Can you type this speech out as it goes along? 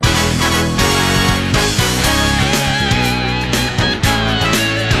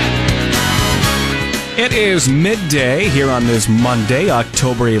It is midday here on this Monday,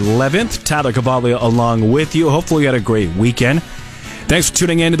 October 11th. Tyler Cavalli along with you. Hopefully you had a great weekend. Thanks for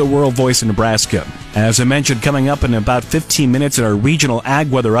tuning in to the World Voice in Nebraska. As I mentioned, coming up in about 15 minutes in our regional ag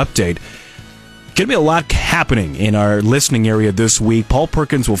weather update, going to be a lot happening in our listening area this week. Paul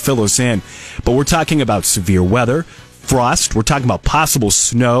Perkins will fill us in, but we're talking about severe weather, frost. We're talking about possible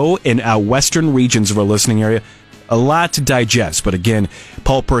snow in our western regions of our listening area. A lot to digest, but again,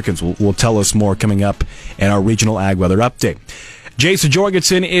 Paul Perkins will tell us more coming up in our regional ag weather update. Jason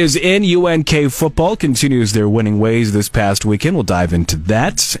Jorgensen is in. UNK football continues their winning ways this past weekend. We'll dive into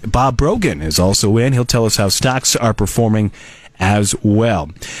that. Bob Brogan is also in. He'll tell us how stocks are performing as well.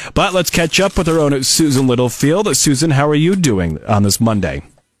 But let's catch up with our own Susan Littlefield. Susan, how are you doing on this Monday?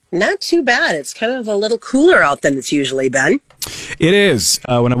 Not too bad. It's kind of a little cooler out than it's usually been. It is.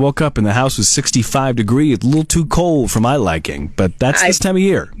 When I woke up and the house was 65 degrees, a little too cold for my liking, but that's this time of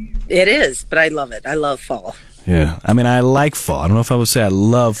year. It is, but I love it. I love fall. Yeah. I mean, I like fall. I don't know if I would say I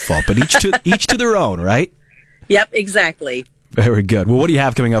love fall, but each to their own, right? Yep, exactly. Very good. Well, what do you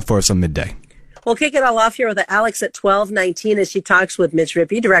have coming up for us on midday? We'll kick it all off here with Alex at 12:19 as she talks with Mitch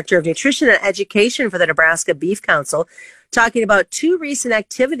Rippey, Director of Nutrition and Education for the Nebraska Beef Council, talking about two recent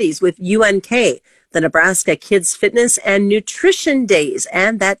activities with UNK, the Nebraska Kids Fitness and Nutrition Days,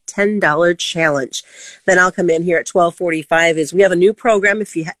 and that $10 challenge. Then I'll come in here at 12:45 as we have a new program.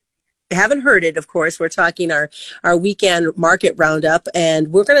 If you haven't heard it, of course, we're talking our weekend market roundup, and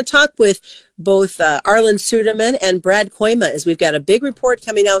we're going to talk with both Arlen Suderman and Brad Koima as we've got a big report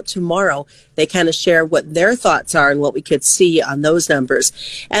coming out tomorrow. They kind of share what their thoughts are and what we could see on those numbers.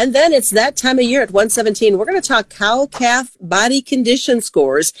 And then it's that time of year at 1:17. We're going to talk cow-calf body condition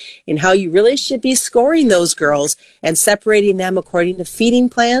scores and how you really should be scoring those girls and separating them according to feeding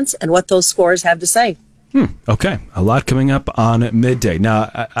plans and what those scores have to say. Okay. A lot coming up on midday.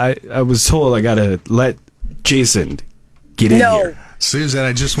 Now, I was told I got to let Jason get in here. Susan,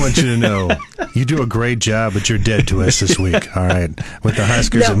 I just want you to know, you do a great job, but you're dead to us this week, all right, with the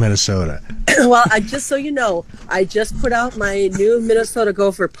Huskers of Minnesota. Well, just so you know, I just put out my new Minnesota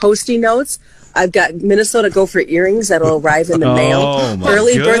Gopher Post-it notes. I've got Minnesota Gopher earrings that'll arrive in the mail.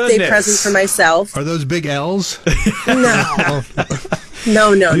 Early birthday present for myself. Are those big L's? No.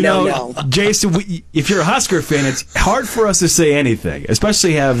 No. Jason, if you're a Husker fan, it's hard for us to say anything,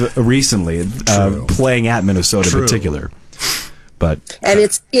 especially have recently playing at Minnesota in particular. And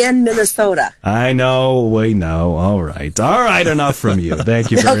it's in Minnesota. I know. We know. All right. Enough from you. Thank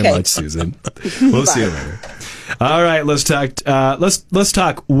you very much, Susan. We'll see you later. All right. Let's talk. Let's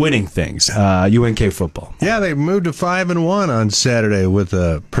talk winning things. UNK football. Yeah, they moved to 5-1 on Saturday with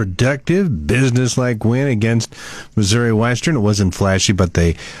a productive, business-like win against Missouri Western. It wasn't flashy, but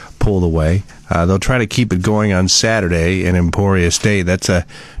they pulled away. They'll try to keep it going on Saturday in Emporia State. That's a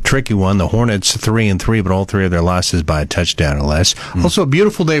tricky one. The Hornets 3-3, but all three of their losses by a touchdown or less. Also, a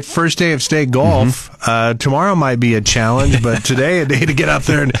beautiful day, first day of state golf. Tomorrow might be a challenge, but today a day to get out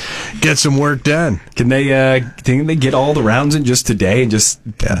there and get some work done. Can they get all the rounds in just today and just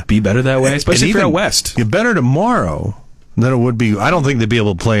be better that way? Especially if you're out west. You're better tomorrow than it would be. I don't think they'd be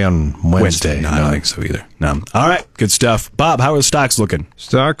able to play on Wednesday. No, I don't think so either. No. All right, good stuff. Bob, how are the stocks looking?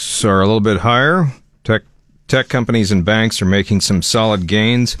 Stocks are a little bit higher. Tech companies and banks are making some solid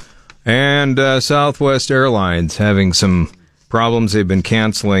gains. And Southwest Airlines having some problems. They've been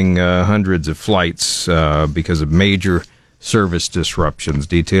canceling hundreds of flights because of major service disruptions.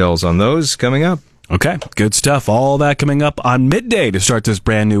 Details on those coming up. Okay, good stuff. All that coming up on midday to start this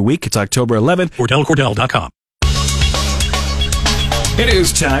brand new week. It's October 11th. CordellCordell.com. It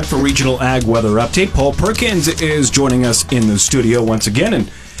is time for Regional Ag Weather Update. Paul Perkins is joining us in the studio once again. And,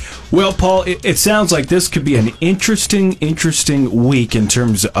 well, Paul, it sounds like this could be an interesting week in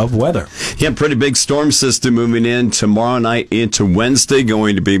terms of weather. Yeah, pretty big storm system moving in tomorrow night into Wednesday,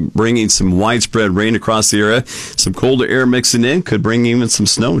 going to be bringing some widespread rain across the area. Some colder air mixing in, could bring even some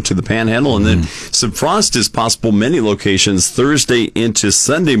snow to the panhandle. And then some frost is possible many locations Thursday into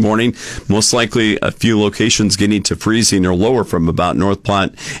Sunday morning. Most likely a few locations getting to freezing or lower from about North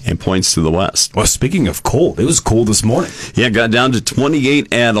Platte and points to the west. Well, speaking of cold, it was cold this morning. Yeah, got down to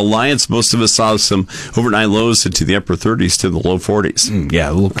 28 at Alliance. Most of us saw some overnight lows into the upper 30s to the low 40s. Yeah,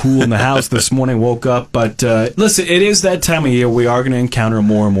 a little cool in the house this morning, woke up. But listen, it is that time of year we are going to encounter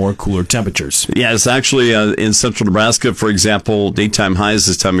more and more cooler temperatures. Yeah, it's actually in central Nebraska, for example, daytime highs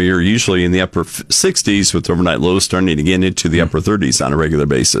this time of year usually in the upper 60s with overnight lows starting to get into the upper 30s on a regular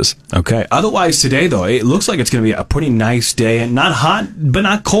basis. Okay. Otherwise, today, though, it looks like it's going to be a pretty nice day. And not hot, but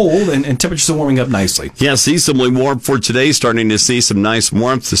not cold, and temperatures are warming up nicely. Yeah, seasonably warm for today, starting to see some nice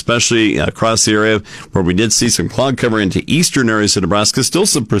warmth, especially especially across the area where we did see some cloud cover into eastern areas of Nebraska. Still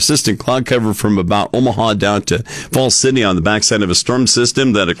some persistent cloud cover from about Omaha down to Falls City on the backside of a storm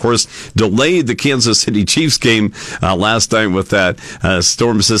system that, of course, delayed the Kansas City Chiefs game last night with that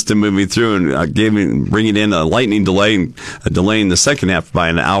storm system moving through and bringing in a lightning delay and delaying the second half by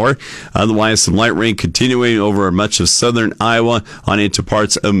an hour. Otherwise, some light rain continuing over much of southern Iowa on into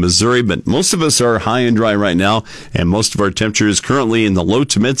parts of Missouri, but most of us are high and dry right now, and most of our temperatures currently in the low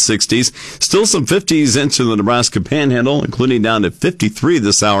to mid 60s. Still some 50s into the Nebraska Panhandle, including down to 53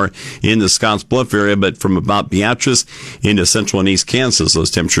 this hour in the Scotts Bluff area, but from about Beatrice into central and east Kansas,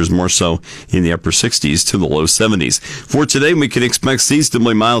 those temperatures more so in the upper 60s to the low 70s. For today, we can expect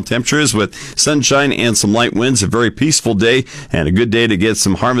seasonably mild temperatures with sunshine and some light winds, a very peaceful day and a good day to get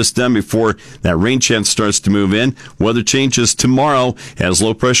some harvest done before that rain chance starts to move in. Weather changes tomorrow as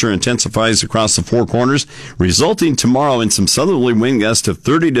low pressure intensifies across the Four Corners, resulting tomorrow in some southerly wind gusts of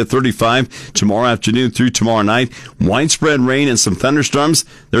 30 to 35 tomorrow afternoon through tomorrow night. Widespread rain and some thunderstorms,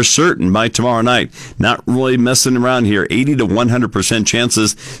 they're certain by tomorrow night. Not really messing around here. 80 to 100%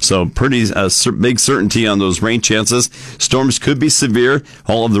 chances, so pretty big certainty on those rain chances. Storms could be severe,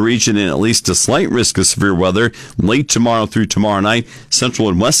 all of the region in at least a slight risk of severe weather late tomorrow through tomorrow night. Central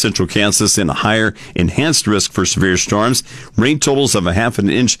and west central Kansas in a higher enhanced risk for severe storms. Rain totals of a half an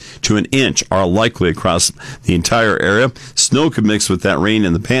inch to an inch are likely across the entire area. Snow could mix with that rain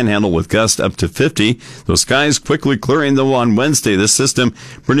in the Panhandle with gusts up to 50. Those skies quickly clearing though on Wednesday. This system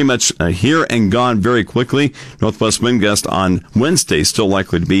pretty much here and gone very quickly. Northwest wind gust on Wednesday still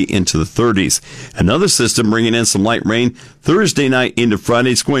likely to be into the 30s. Another system bringing in some light rain Thursday night into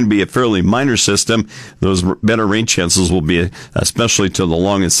Friday. It's going to be a fairly minor system. Those better rain chances will be especially to the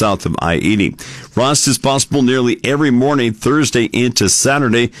long and south of I-80. Frost is possible nearly every morning Thursday into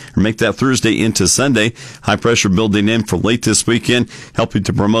Saturday, or make that Thursday into Sunday. High pressure building in for late this weekend, helping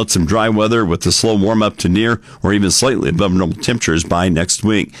to promote some dry weather with a slow warm up to near or even slightly above normal temperatures by next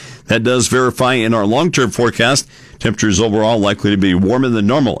week. That does verify in our long-term forecast. Temperatures overall likely to be warmer than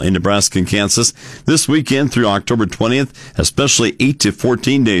normal in Nebraska and Kansas this weekend through October 20th, especially 8 to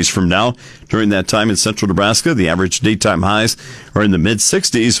 14 days from now. During that time in central Nebraska, the average daytime highs are in the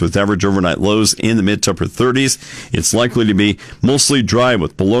mid-60s with average overnight lows in the mid to upper 30s. It's likely to be mostly dry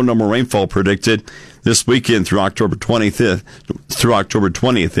with below normal rainfall predicted this weekend through October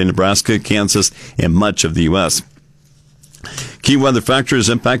 20th in Nebraska, Kansas, and much of the U.S. Key weather factors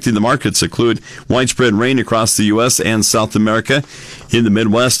impacting the markets include widespread rain across the U.S. and South America. In the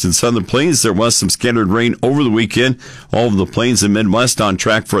Midwest and Southern Plains, there was some scattered rain over the weekend. All of the plains and Midwest on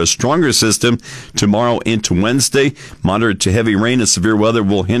track for a stronger system tomorrow into Wednesday. Moderate to heavy rain and severe weather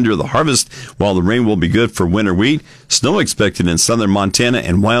will hinder the harvest, while the rain will be good for winter wheat. Snow expected in southern Montana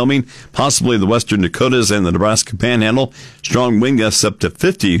and Wyoming, possibly the western Dakotas and the Nebraska Panhandle. Strong wind gusts up to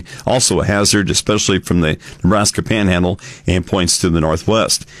 50, also a hazard, especially from the Nebraska Panhandle and points to the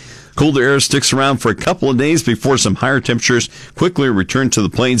northwest. Colder air sticks around for a couple of days before some higher temperatures quickly return to the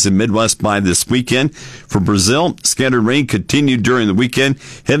plains and Midwest by this weekend. For Brazil, scattered rain continued during the weekend.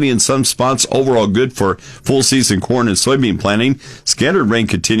 Heavy in some spots, overall good for full season corn and soybean planting. Scattered rain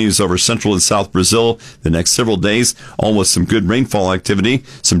continues over central and south Brazil the next several days, all with some good rainfall activity.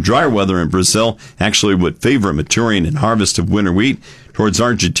 Some drier weather in Brazil actually would favor maturing and harvest of winter wheat. Towards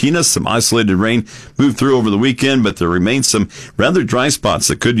Argentina, some isolated rain moved through over the weekend, but there remain some rather dry spots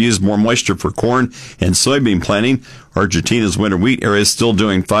that could use more moisture for corn and soybean planting. Argentina's winter wheat area is still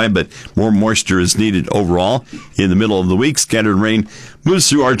doing fine, but more moisture is needed overall. In the middle of the week, scattered rain moves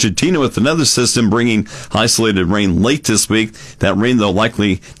through Argentina with another system bringing isolated rain late this week. That rain, though,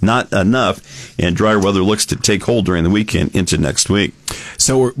 likely not enough, and drier weather looks to take hold during the weekend into next week.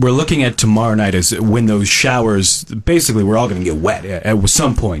 So we're looking at tomorrow night as when those showers, basically we're all going to get wet at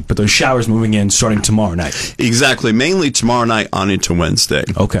some point, but those showers moving in starting tomorrow night. Exactly, mainly tomorrow night on into Wednesday.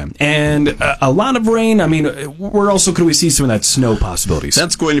 Okay. And a lot of rain, I mean, could we see some of that snow possibilities?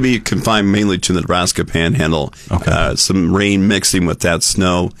 That's going to be confined mainly to the Nebraska Panhandle. Okay. Some rain mixing with that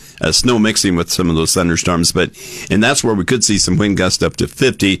snow mixing with some of those thunderstorms, and that's where we could see some wind gusts up to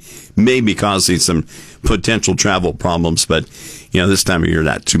 50, maybe causing some potential travel problems, but this time of year,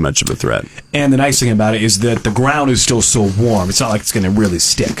 not too much of a threat. And the nice thing about it is that the ground is still so warm, it's not like it's going to really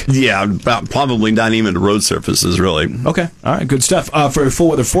stick. Yeah, probably not even the road surfaces, really. Okay. All right, good stuff. For a full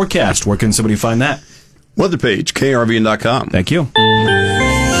weather forecast, where can somebody find that? Weather page, krvn.com. Thank you.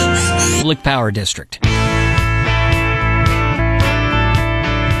 Public Power District.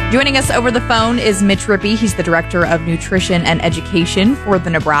 Joining us over the phone is Mitch Rippey. He's the Director of Nutrition and Education for the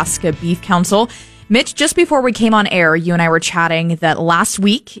Nebraska Beef Council. Mitch, just before we came on air, you and I were chatting that last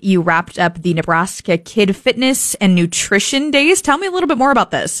week you wrapped up the Nebraska Kid Fitness and Nutrition Days. Tell me a little bit more about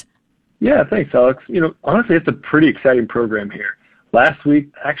this. Yeah, thanks, Alex. Honestly, it's a pretty exciting program here. Last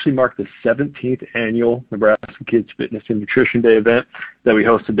week actually marked the 17th annual Nebraska Kids Fitness and Nutrition Day event that we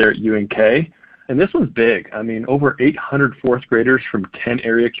hosted there at UNK. And this one's big. Over 800 fourth graders from 10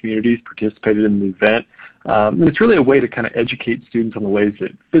 area communities participated in the event. And it's really a way to kind of educate students on the ways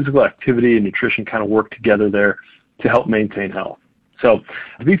that physical activity and nutrition kind of work together there to help maintain health. So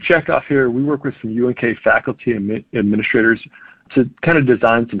as we've checked off here, we work with some UNK faculty and administrators to kind of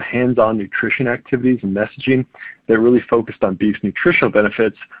design some hands-on nutrition activities and messaging that really focused on beef's nutritional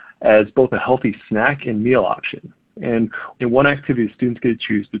benefits as both a healthy snack and meal option. And in one activity, students get to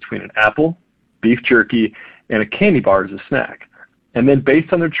choose between an apple, beef jerky, and a candy bar as a snack. And then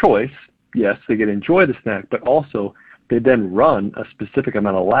based on their choice, yes, they get to enjoy the snack, but also they then run a specific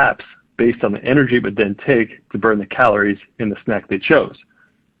amount of laps based on the energy it would then take to burn the calories in the snack they chose.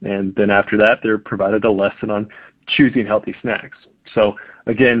 And then after that, they're provided a lesson on choosing healthy snacks. So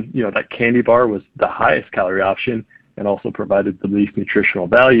again, that candy bar was the highest calorie option and also provided the least nutritional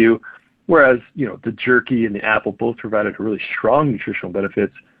value, whereas, the jerky and the apple both provided really strong nutritional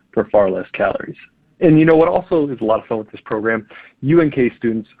benefits for far less calories. And what also is a lot of fun with this program, UNK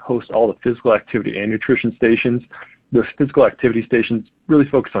students host all the physical activity and nutrition stations. Those physical activity stations really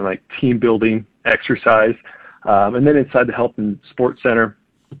focus on like team building, exercise, and then inside the health and sports center,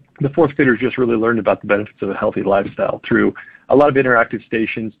 the fourth graders just really learned about the benefits of a healthy lifestyle through a lot of interactive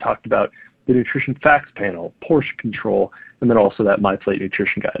stations, talked about the nutrition facts panel, portion control, and then also that MyPlate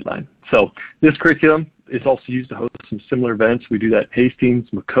nutrition guideline. So this curriculum is also used to host some similar events. We do that at Hastings,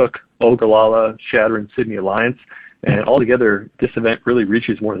 McCook, Ogallala, Shatter, and Sydney Alliance. And altogether, this event really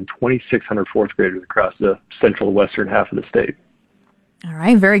reaches more than 2,600 fourth graders across the central and western half of the state. All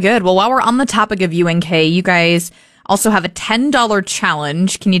right, very good. Well, while we're on the topic of UNK, you guys also have a $10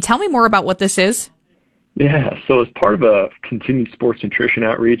 challenge. Can you tell me more about what this is? Yeah, so as part of a continued sports nutrition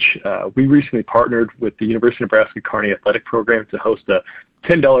outreach, we recently partnered with the University of Nebraska Kearney Athletic Program to host a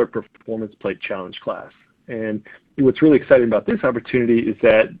 $10 performance plate challenge class. And what's really exciting about this opportunity is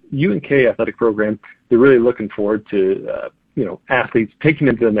that UNK Athletic Program, they're really looking forward to athletes taking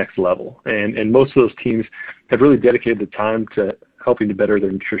them to the next level. And most of those teams have really dedicated the time to helping to better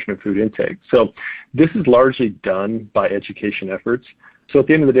their nutrition and food intake. So this is largely done by education efforts. So at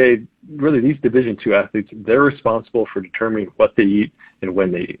the end of the day, really these Division II athletes, they're responsible for determining what they eat and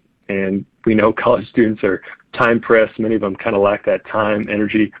when they eat. And we know college students are time pressed. Many of them kind of lack that time,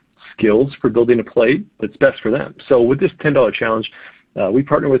 energy, skills for building a plate that's best for them. So with this $10 challenge, we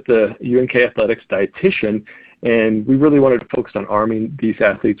partner with the UNK Athletics dietitian, and we really wanted to focus on arming these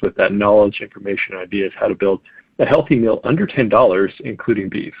athletes with that knowledge, information, and ideas how to build a healthy meal under $10, including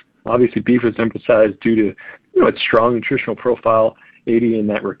beef. Obviously, beef is emphasized due to its strong nutritional profile, aiding in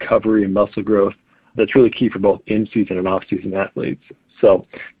that recovery and muscle growth that's really key for both in-season and off-season athletes. So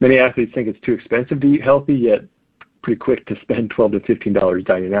many athletes think it's too expensive to eat healthy, yet pretty quick to spend $12 to $15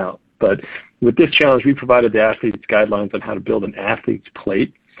 dining out. But with this challenge, we provided the athletes guidelines on how to build an athlete's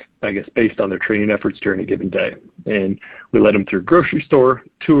plate, I guess, based on their training efforts during a given day. And we led them through grocery store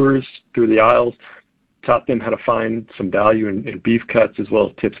tours, through the aisles, taught them how to find some value in beef cuts, as well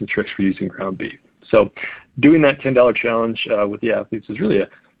as tips and tricks for using ground beef. So doing that $10 challenge with the athletes is really a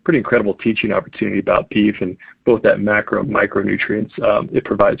pretty incredible teaching opportunity about beef and both that macro and micronutrients it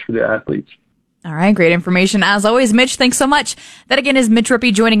provides for the athletes. All right, great information. As always, Mitch, thanks so much. That again is Mitch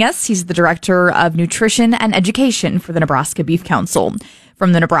Rippey joining us. He's the Director of Nutrition and Education for the Nebraska Beef Council.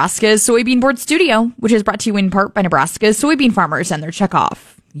 From the Nebraska Soybean Board Studio, which is brought to you in part by Nebraska soybean farmers and their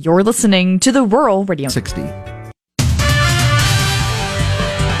checkoff. You're listening to the Rural Radio 60.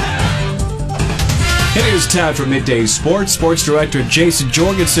 It is time for Midday Sports. Sports Director Jason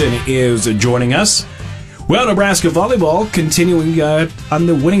Jorgensen is joining us. Well, Nebraska volleyball continuing on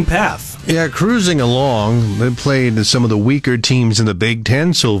the winning path. Yeah, cruising along. They played some of the weaker teams in the Big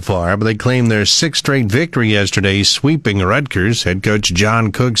Ten so far, but they claimed their sixth straight victory yesterday, sweeping Rutgers. Head coach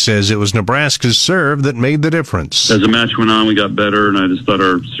John Cook says it was Nebraska's serve that made the difference. As the match went on, we got better, and I just thought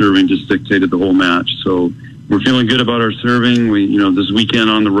our serving just dictated the whole match. So we're feeling good about our serving. This weekend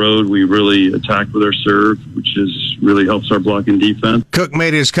on the road, we really attacked with our serve, which really helps our blocking defense. Cook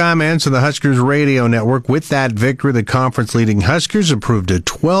made his comments on the Huskers radio network. With that victory, the conference-leading Huskers improved to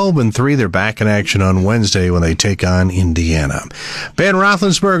 12-3. They're back in action on Wednesday when they take on Indiana. Ben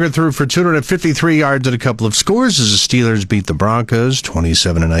Roethlisberger threw for 253 yards and a couple of scores as the Steelers beat the Broncos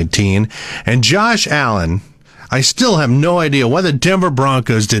 27-19. And Josh Allen, I still have no idea why the Denver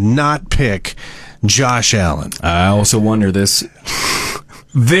Broncos did not pick Josh Allen. I also wonder this.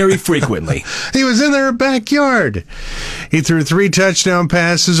 very frequently. He was in their backyard. He threw 3 touchdown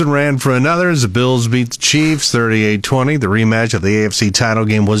passes and ran for another as the Bills beat the Chiefs 38-20. The rematch of the AFC title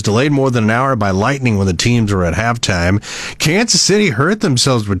game was delayed more than an hour by lightning when the teams were at halftime. Kansas City hurt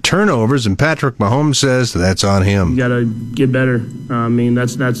themselves with turnovers, and Patrick Mahomes says that's on him. You got to get better. I mean,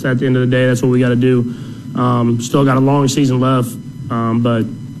 that's at the end of the day, that's what we got to do. Still got a long season left, but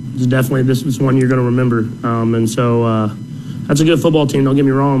definitely this is one you're going to remember. And so that's a good football team, don't get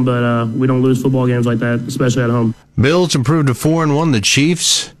me wrong, but we don't lose football games like that, especially at home. Bills improved to 4-1. The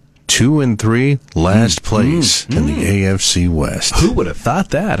Chiefs 2-3, last place in the AFC West. Who would have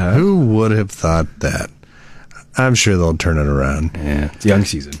thought that, huh? Who would have thought that? I'm sure they'll turn it around. Yeah, it's a young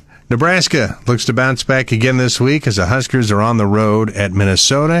season. Nebraska looks to bounce back again this week as the Huskers are on the road at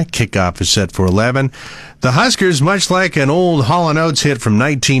Minnesota. Kickoff is set for 11. The Huskers, much like an old Hall & Oates hit from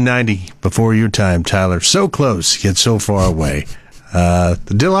 1990, before your time, Tyler. So close, yet so far away. They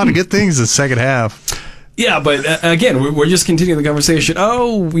did a lot of good things in the second half. Yeah, but again, we're just continuing the conversation.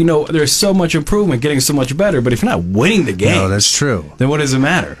 Oh, there's so much improvement, getting so much better, but if you're not winning the game, no, that's true. Then what does it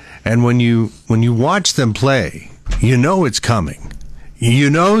matter? And when you watch them play, you know it's coming.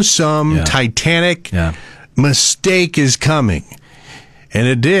 You know some titanic mistake is coming. And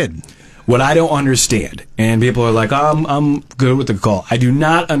it did. What I don't understand, and people are like, I'm good with the call. I do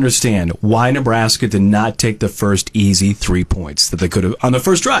not understand why Nebraska did not take the first easy 3 points that they could have on the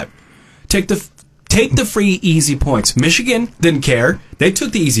first drive. Take the free easy points. Michigan didn't care. They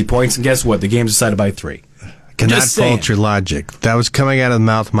took the easy points, and guess what? The game's decided by 3. Cannot fault your logic. That was coming out of the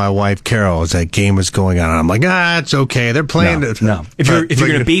mouth of my wife, Carol, as that game was going on. I'm like, it's okay. They're playing. No. If you're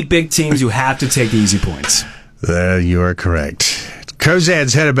going to beat big teams, you have to take the easy points. You are correct.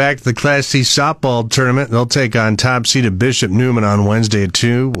 Cozad's headed back to the Class C softball tournament. They'll take on top-seeded Bishop Neumann on Wednesday at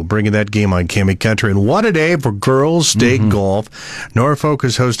 2. We'll bring you that game on Cammy Country. And what a day for girls state golf. Norfolk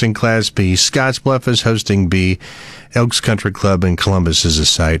is hosting Class B. Scottsbluff is hosting B. Elks Country Club in Columbus is a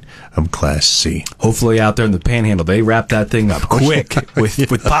site of Class C. Hopefully out there in the Panhandle, they wrap that thing up quick.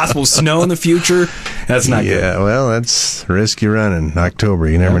 with possible snow in the future, that's not good. Yeah, well, that's risky running in October.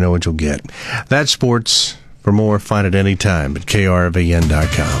 You never know what you'll get. That's sports. For more, find it anytime at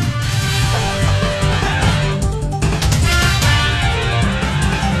krvn.com.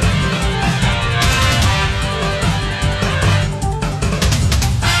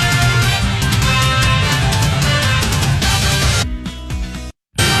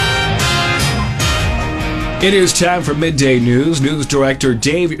 It is time for Midday News. News Director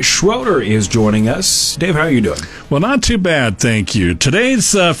Dave Schroeder is joining us. Dave, how are you doing? Well, not too bad, thank you.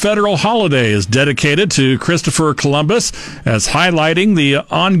 Today's federal holiday is dedicated to Christopher Columbus, as highlighting the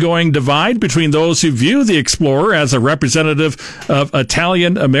ongoing divide between those who view the explorer as a representative of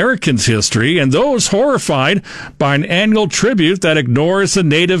Italian Americans' history and those horrified by an annual tribute that ignores the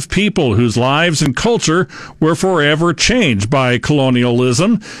native people whose lives and culture were forever changed by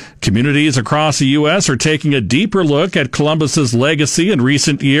colonialism. Communities across the U.S. are taking a deeper look at Columbus's legacy in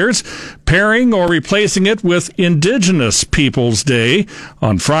recent years, pairing or replacing it with Indigenous Peoples Day.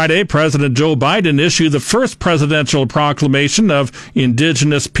 On Friday, President Joe Biden issued the first presidential proclamation of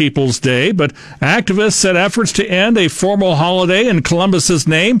Indigenous Peoples Day, but activists said efforts to end a formal holiday in Columbus's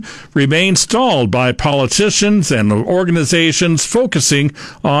name remain stalled by politicians and organizations focusing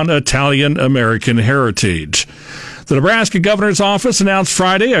on Italian American heritage. The Nebraska Governor's Office announced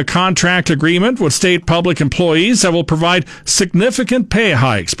Friday a contract agreement with state public employees that will provide significant pay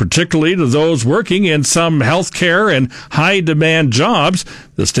hikes, particularly to those working in some healthcare and high-demand jobs.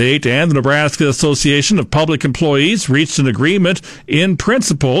 The state and the Nebraska Association of Public Employees reached an agreement in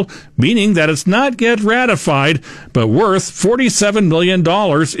principle, meaning that it's not yet ratified, but worth $47 million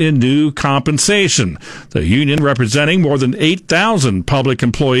in new compensation. The union, representing more than 8,000 public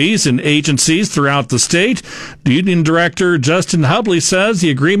employees in agencies throughout the state, the union director Justin Hubley says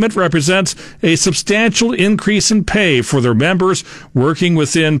the agreement represents a substantial increase in pay for their members working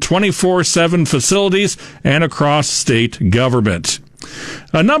within 24/7 facilities and across state government.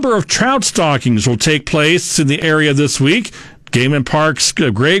 A number of trout stockings will take place in the area this week. Game and Parks'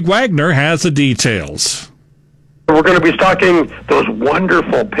 Greg Wagner has the details. We're going to be stocking those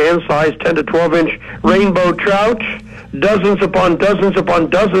wonderful pan-sized 10 to 12-inch rainbow trout. Dozens upon dozens upon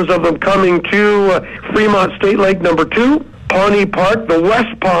dozens of them coming to Fremont State Lake number 2, Pawnee Park, the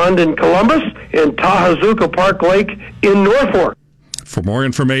West Pond in Columbus, and Tahazuka Park Lake in Norfolk. For more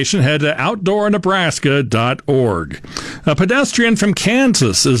information, head to outdoornebraska.org. A pedestrian from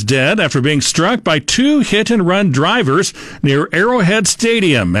Kansas is dead after being struck by two hit-and-run drivers near Arrowhead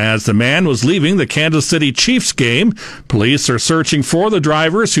Stadium as the man was leaving the Kansas City Chiefs game. Police are searching for the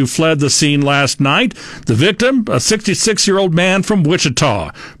drivers who fled the scene last night. The victim, a 66-year-old man from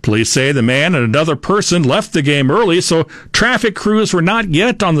Wichita. Police say the man and another person left the game early, so traffic crews were not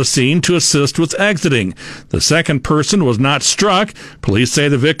yet on the scene to assist with exiting. The second person was not struck. Police say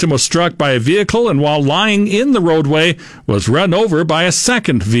the victim was struck by a vehicle and while lying in the roadway was run over by a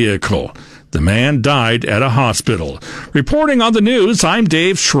second vehicle. The man died at a hospital. Reporting on the news, I'm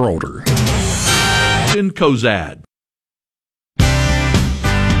Dave Schroeder. In Cozad.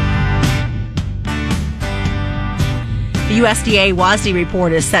 The USDA WASDE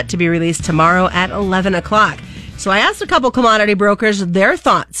report is set to be released tomorrow at 11 o'clock. So I asked a couple commodity brokers their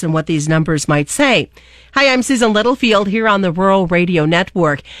thoughts on what these numbers might say. Hi, I'm Susan Littlefield here on the Rural Radio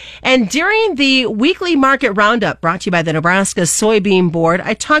Network. And during the weekly market roundup brought to you by the Nebraska Soybean Board,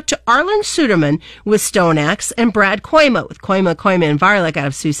 I talked to Arlen Suderman with StoneX and Brad Koima with Koima and Varlick out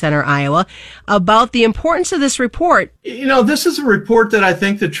of Sioux Center, Iowa, about the importance of this report. You know, this is a report that I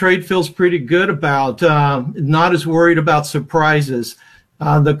think the trade feels pretty good about, not as worried about surprises.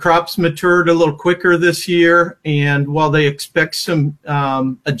 The crops matured a little quicker this year, and while they expect some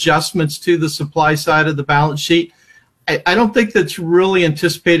adjustments to the supply side of the balance sheet, I don't think that's really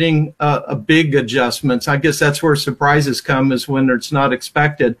anticipating a big adjustments. I guess that's where surprises come, is when it's not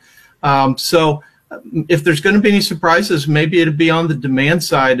expected. So if there's going to be any surprises, maybe it'd be on the demand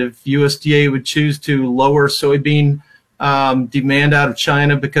side if USDA would choose to lower soybean demand out of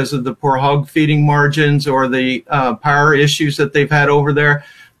China because of the poor hog feeding margins or the power issues that they've had over there.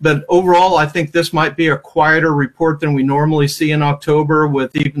 But overall, I think this might be a quieter report than we normally see in October,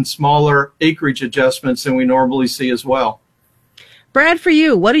 with even smaller acreage adjustments than we normally see as well. Brad, for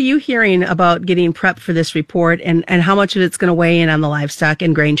you, what are you hearing about getting prepped for this report, and how much of it's going to weigh in on the livestock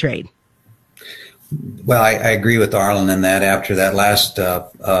and grain trade? Well, I agree with Arlen in that after that last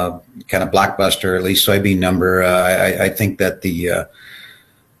kind of blockbuster, at least soybean number, I think that the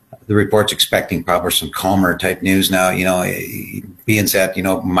report's expecting probably some calmer type news now. You know, being that, you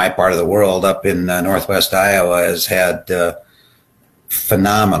know, my part of the world up in northwest Iowa has had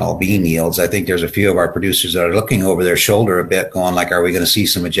phenomenal bean yields. I think there's a few of our producers that are looking over their shoulder a bit, going like, are we going to see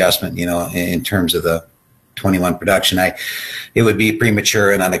some adjustment, you know, in terms of the 21 production? It would be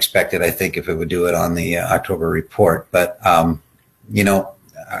premature and unexpected, I think, if it would do it on the October report. But, you know,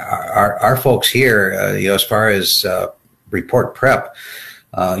 our folks here, you know, as far as report prep,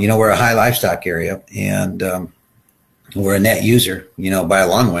 you know, we're a high livestock area, and we're a net user, you know, by a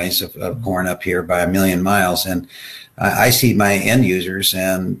long ways of corn up here by 1 million miles. And I see my end users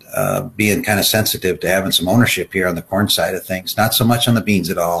and being kind of sensitive to having some ownership here on the corn side of things, not so much on the beans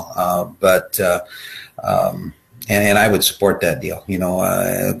at all, but and I would support that deal. You know,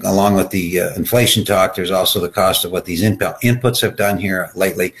 along with the inflation talk, there's also the cost of what these inputs have done here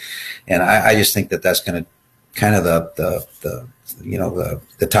lately, and I just think that that's going to kind of the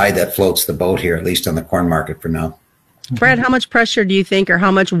tide that floats the boat here, at least on the corn market for now. Brad, how much pressure do you think, or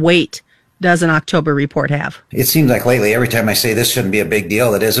how much weight does an October report have? It seems like lately, every time I say this shouldn't be a big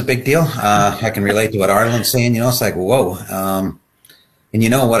deal, it is a big deal. I can relate to what Arlen's saying. You know, it's like, whoa. And you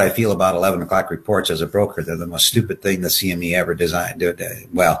know what I feel about 11 o'clock reports as a broker? They're the most stupid thing the CME ever designed.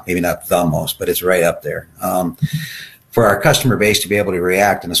 Well, maybe not the most, but it's right up there. For our customer base to be able to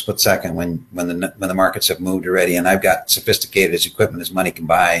react in a split second when the markets have moved already, and I've got sophisticated as equipment as money can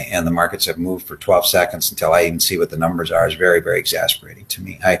buy, and the markets have moved for 12 seconds until I even see what the numbers are, is very, very exasperating to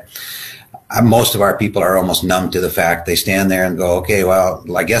me. Most of our people are almost numb to the fact. They stand there and go, okay, well,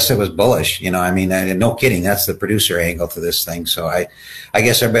 I guess it was bullish. You know, I mean, no kidding. That's the producer angle to this thing. So I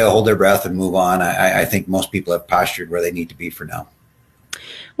guess everybody will hold their breath and move on. I think most people have postured where they need to be for now. I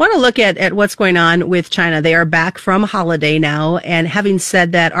want to look at what's going on with China. They are back from holiday now. And having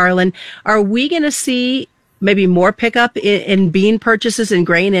said that, Arlen, are we going to see maybe more pickup in bean purchases and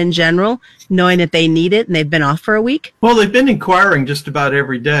grain in general, knowing that they need it and they've been off for a week? Well, they've been inquiring just about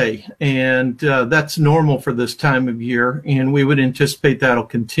every day, and that's normal for this time of year, and we would anticipate that'll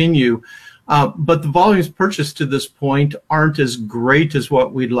continue. But the volumes purchased to this point aren't as great as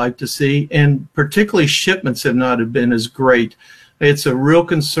what we'd like to see, and particularly shipments have not been as great. It's a real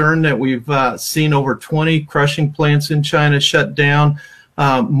concern that we've seen over 20 crushing plants in China shut down,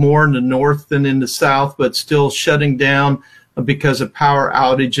 more in the north than in the south, but still shutting down because of power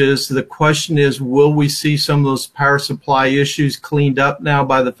outages. The question is, will we see some of those power supply issues cleaned up now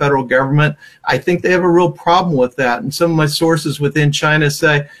by the federal government? I think they have a real problem with that. And some of my sources within China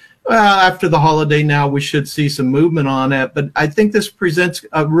say, After the holiday now, we should see some movement on it. But I think this presents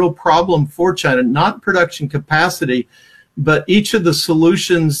a real problem for China, not production capacity, but each of the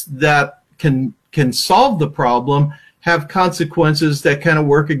solutions that can solve the problem have consequences that kind of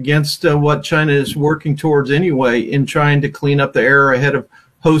work against what China is working towards anyway in trying to clean up the air ahead of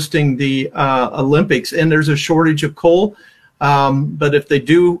hosting the Olympics. And there's a shortage of coal. But if they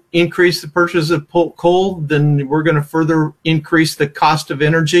do increase the purchase of coal, then we're going to further increase the cost of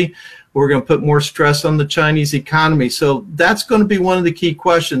energy. We're going to put more stress on the Chinese economy. So that's going to be one of the key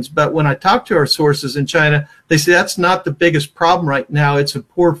questions. But when I talk to our sources in China, they say that's not the biggest problem right now. It's a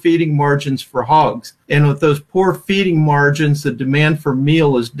poor feeding margins for hogs. And with those poor feeding margins, the demand for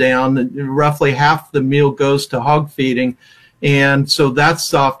meal is down. Roughly half the meal goes to hog feeding. And so that's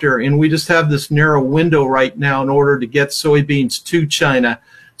softer. And we just have this narrow window right now in order to get soybeans to China.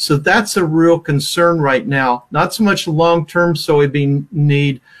 So that's a real concern right now. Not so much long-term soybean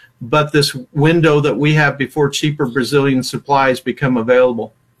need, but this window that we have before cheaper Brazilian supplies become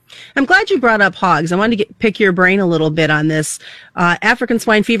available. I'm glad you brought up hogs. I wanted to pick your brain a little bit on this. African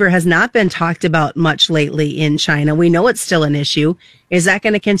swine fever has not been talked about much lately in China. We know it's still an issue. Is that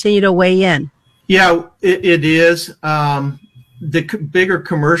going to continue to weigh in? Yeah, it is. The bigger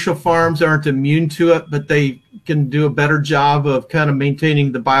commercial farms aren't immune to it, but they can do a better job of kind of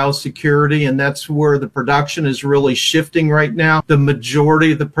maintaining the biosecurity, and that's where the production is really shifting right now. The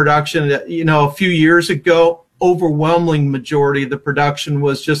majority of the production, a few years ago, overwhelming majority of the production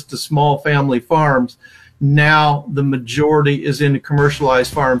was just the small family farms. Now the majority is in the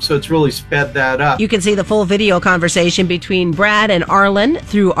commercialized farms, so it's really sped that up. You can see the full video conversation between Brad and Arlen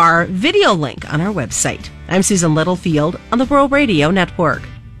through our video link on our website. I'm Susan Littlefield on the World Radio Network.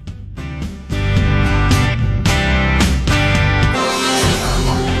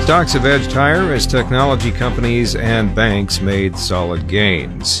 Stocks have edged higher as technology companies and banks made solid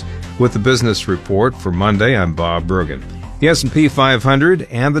gains. With the business report for Monday, I'm Bob Bergen. The S&P 500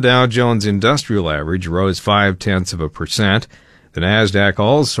 and the Dow Jones Industrial Average rose 0.5%. The Nasdaq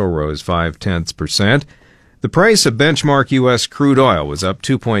also rose 0.5%. The price of benchmark U.S. crude oil was up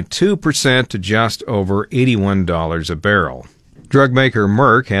 2.2% to just over $81 a barrel. Drug maker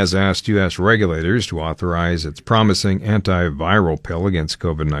Merck has asked U.S. regulators to authorize its promising antiviral pill against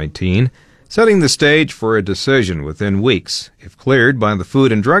COVID-19, setting the stage for a decision within weeks. If cleared by the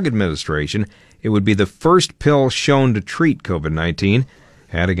Food and Drug Administration, it would be the first pill shown to treat COVID-19,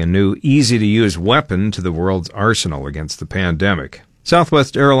 adding a new, easy-to-use weapon to the world's arsenal against the pandemic.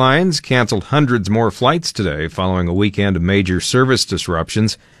 Southwest Airlines canceled hundreds more flights today following a weekend of major service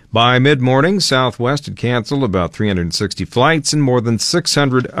disruptions. By mid-morning, Southwest had canceled about 360 flights and more than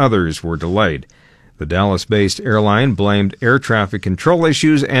 600 others were delayed. The Dallas-based airline blamed air traffic control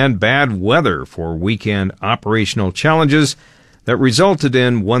issues and bad weather for weekend operational challenges that resulted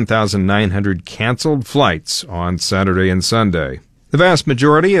in 1,900 canceled flights on Saturday and Sunday. The vast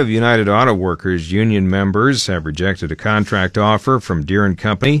majority of United Auto Workers union members have rejected a contract offer from Deere &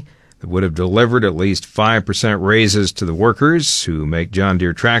 Company that would have delivered at least 5% raises to the workers who make John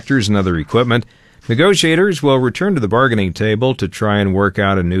Deere tractors and other equipment. Negotiators will return to the bargaining table to try and work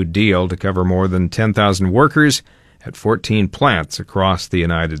out a new deal to cover more than 10,000 workers at 14 plants across the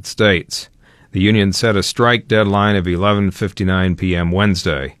United States. The union set a strike deadline of 11:59 p.m.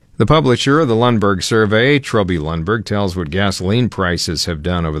 Wednesday. The publisher of the Lundberg survey, Trilby Lundberg, tells what gasoline prices have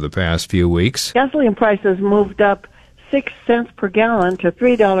done over the past few weeks. Gasoline prices moved up 6 cents per gallon to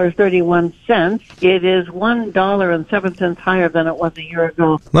 $3.31. It is $1.07 higher than it was a year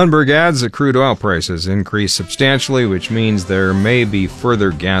ago. Lundberg adds that crude oil prices increased substantially, which means there may be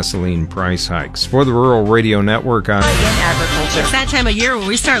further gasoline price hikes. For the Rural Radio Network, I'm It's that time of year where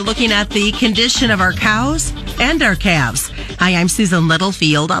we start looking at the condition of our cows and our calves. Hi, I'm Susan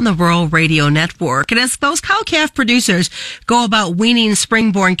Littlefield on the Rural Radio Network. And as those cow-calf producers go about weaning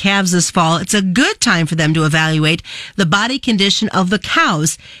spring-born calves this fall, it's a good time for them to evaluate the body condition of the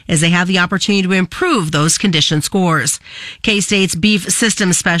cows as they have the opportunity to improve those condition scores. K-State's beef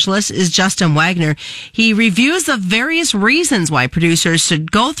systems specialist is Justin Wagner. He reviews the various reasons why producers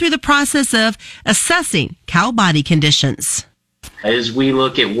should go through the process of assessing cow body conditions. As we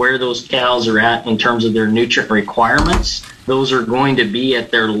look at where those cows are at in terms of their nutrient requirements, those are going to be at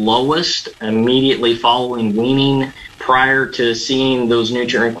their lowest immediately following weaning, prior to seeing those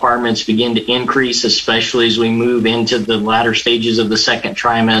nutrient requirements begin to increase, especially as we move into the latter stages of the second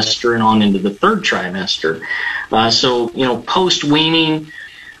trimester and on into the third trimester. Post-weaning,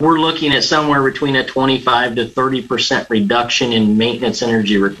 we're looking at somewhere between a 25 to 30% reduction in maintenance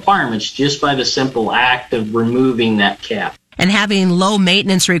energy requirements just by the simple act of removing that calf. And having low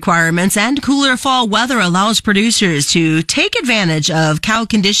maintenance requirements and cooler fall weather allows producers to take advantage of cow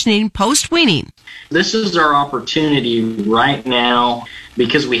conditioning post-weaning. This is our opportunity right now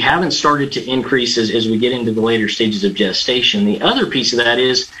because we haven't started to increase as we get into the later stages of gestation. The other piece of that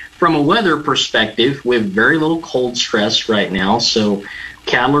is from a weather perspective, we have very little cold stress right now, so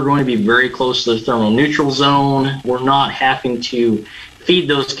cattle are going to be very close to the thermal neutral zone. We're not having to feed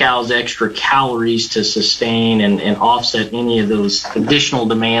those cows extra calories to sustain and offset any of those additional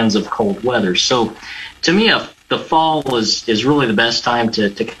demands of cold weather. So to me, the fall is really the best time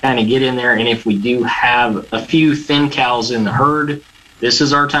to kind of get in there. And if we do have a few thin cows in the herd, this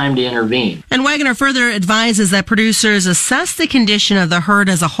is our time to intervene. And Wagner further advises that producers assess the condition of the herd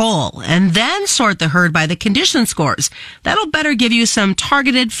as a whole and then sort the herd by the condition scores. That'll better give you some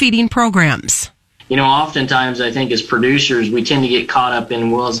targeted feeding programs. You know, oftentimes I think as producers, we tend to get caught up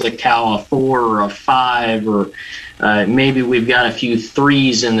in, well, is the cow a 4 or a 5, or maybe we've got a few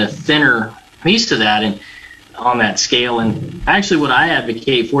 3s in the thinner piece to that and on that scale. And actually what I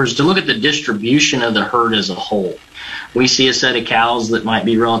advocate for is to look at the distribution of the herd as a whole. We see a set of cows that might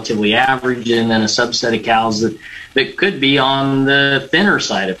be relatively average and then a subset of cows that could be on the thinner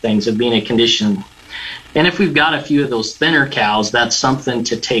side of things of being a condition. And if we've got a few of those thinner cows, that's something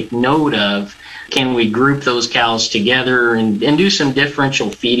to take note of. Can we group those cows together and do some differential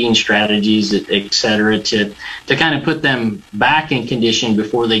feeding strategies, et cetera, to kind of put them back in condition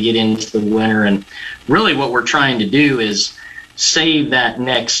before they get into the winter? And really what we're trying to do is save that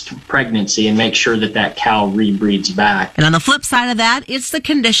next pregnancy and make sure that cow rebreeds back. And on the flip side of that, it's the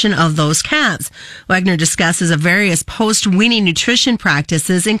condition of those calves. Wagner discusses various post-weaning nutrition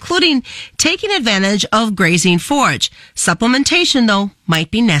practices, including taking advantage of grazing forage. Supplementation, though,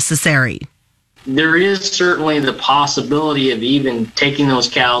 might be necessary. There is certainly the possibility of even taking those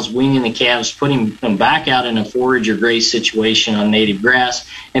cows, weaning the calves, putting them back out in a forage or graze situation on native grass,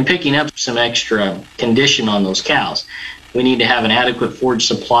 and picking up some extra condition on those cows. We need to have an adequate forage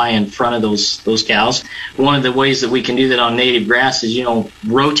supply in front of those cows. One of the ways that we can do that on native grass is,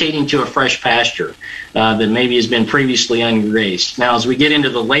 rotating to a fresh pasture that maybe has been previously ungrazed. Now, as we get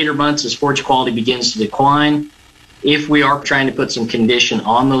into the later months, as forage quality begins to decline, if we are trying to put some condition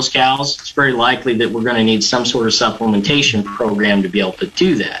on those cows, it's very likely that we're going to need some sort of supplementation program to be able to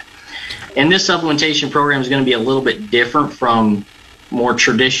do that. And this supplementation program is going to be a little bit different from more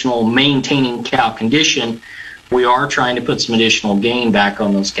traditional maintaining cow condition. We are trying to put some additional gain back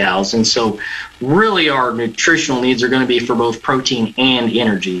on those cows. And so really our nutritional needs are going to be for both protein and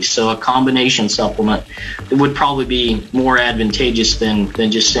energy. So a combination supplement would probably be more advantageous than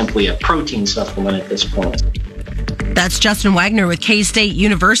just simply a protein supplement at this point. That's Justin Wagner with K-State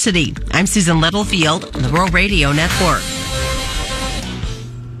University. I'm Susan Littlefield on the Rural Radio Network.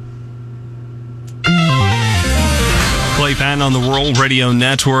 Clay Patton on the Rural Radio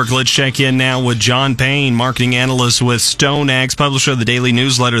Network. Let's check in now with John Payne, marketing analyst with StoneX, publisher of the daily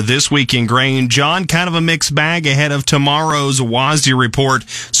newsletter This Week in Grain. John, kind of a mixed bag ahead of tomorrow's WASDE report.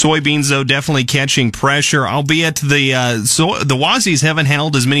 Soybeans, though, definitely catching pressure, albeit the WASDEs haven't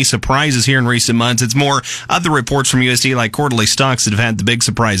held as many surprises here in recent months. It's more other reports from USDA like quarterly stocks that have had the big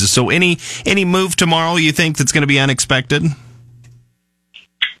surprises. So any move tomorrow you think that's going to be unexpected?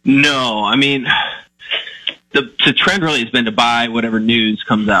 No, I mean, the trend really has been to buy whatever news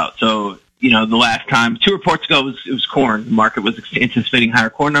comes out. So, the last time, 2 reports ago, it was corn. The market was anticipating higher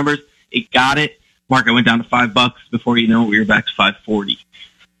corn numbers. It got it. Market went down to $5. Before you know it, we were back to $5.40.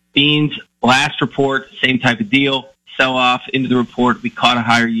 Beans, last report, same type of deal. Sell off into the report. We caught a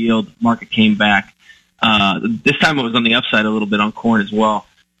higher yield. Market came back. This time it was on the upside a little bit on corn as well.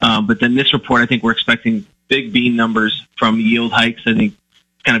 But then this report, I think we're expecting big bean numbers from yield hikes. I think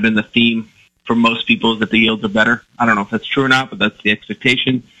it's kind of been the theme for most people is that the yields are better. I don't know if that's true or not, but that's the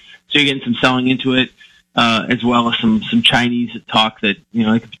expectation. So you're getting some selling into it, as well as some Chinese talk that,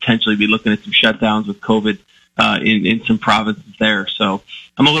 they could potentially be looking at some shutdowns with COVID in some provinces there. So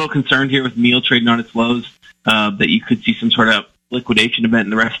I'm a little concerned here with meal trading on its lows, that you could see some sort of liquidation event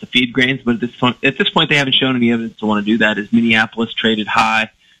in the rest of the feed grains. But at this point, they haven't shown any evidence to want to do that, as Minneapolis traded high,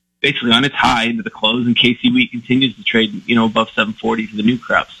 basically on its high into the close, and KC wheat continues to trade, above 740 for the new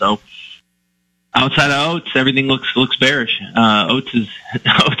crop. So outside of oats, everything looks bearish. Oats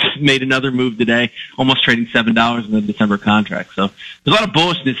made another move today, almost trading $7 in the December contract. So there's a lot of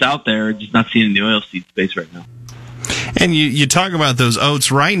bullishness out there, just not seeing in the oilseed space right now. And you talk about those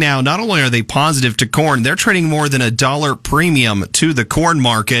oats right now. Not only are they positive to corn, they're trading more than $1 premium to the corn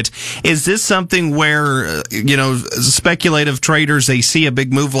market. Is this something where, speculative traders, they see a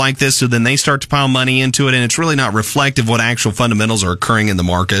big move like this, so then they start to pile money into it, and it's really not reflective of what actual fundamentals are occurring in the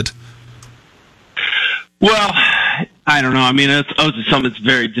market? Well, I don't know. I mean, oats is something that's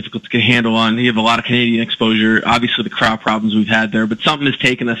very difficult to get a handle on. You have a lot of Canadian exposure. Obviously, the crop problems we've had there, but something has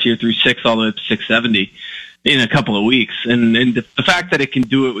taken us here through 6 all the way up to 670 in a couple of weeks. And the fact that it can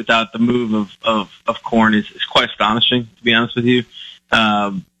do it without the move of corn is quite astonishing, to be honest with you.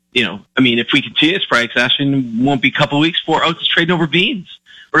 I mean, if we continue this price action, it won't be a couple of weeks before oats is trading over beans,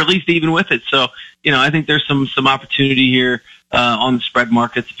 or at least even with it. So, I think there's some opportunity here on the spread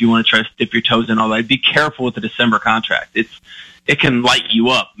markets if you want to try to dip your toes in all that. Be careful with the December contract. It can light you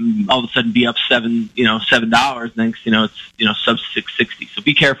up and all of a sudden be up $7, next, it's sub 660. So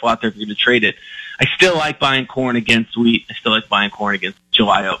be careful out there if you're going to trade it. I still like buying corn against wheat. I still like buying corn against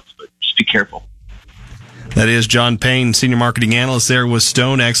July oats, but just be careful. That is John Payne, Senior Marketing Analyst there with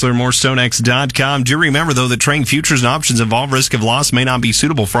StoneX. Learn more at StoneX.com. Do remember, though, that trading futures and options involve risk of loss, may not be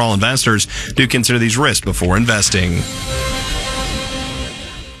suitable for all investors. Do consider these risks before investing.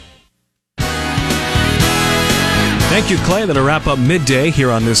 Thank you, Clay. That'll wrap up Midday here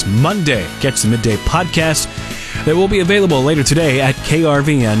on this Monday. Catch the Midday podcast that will be available later today at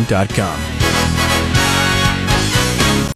krvn.com.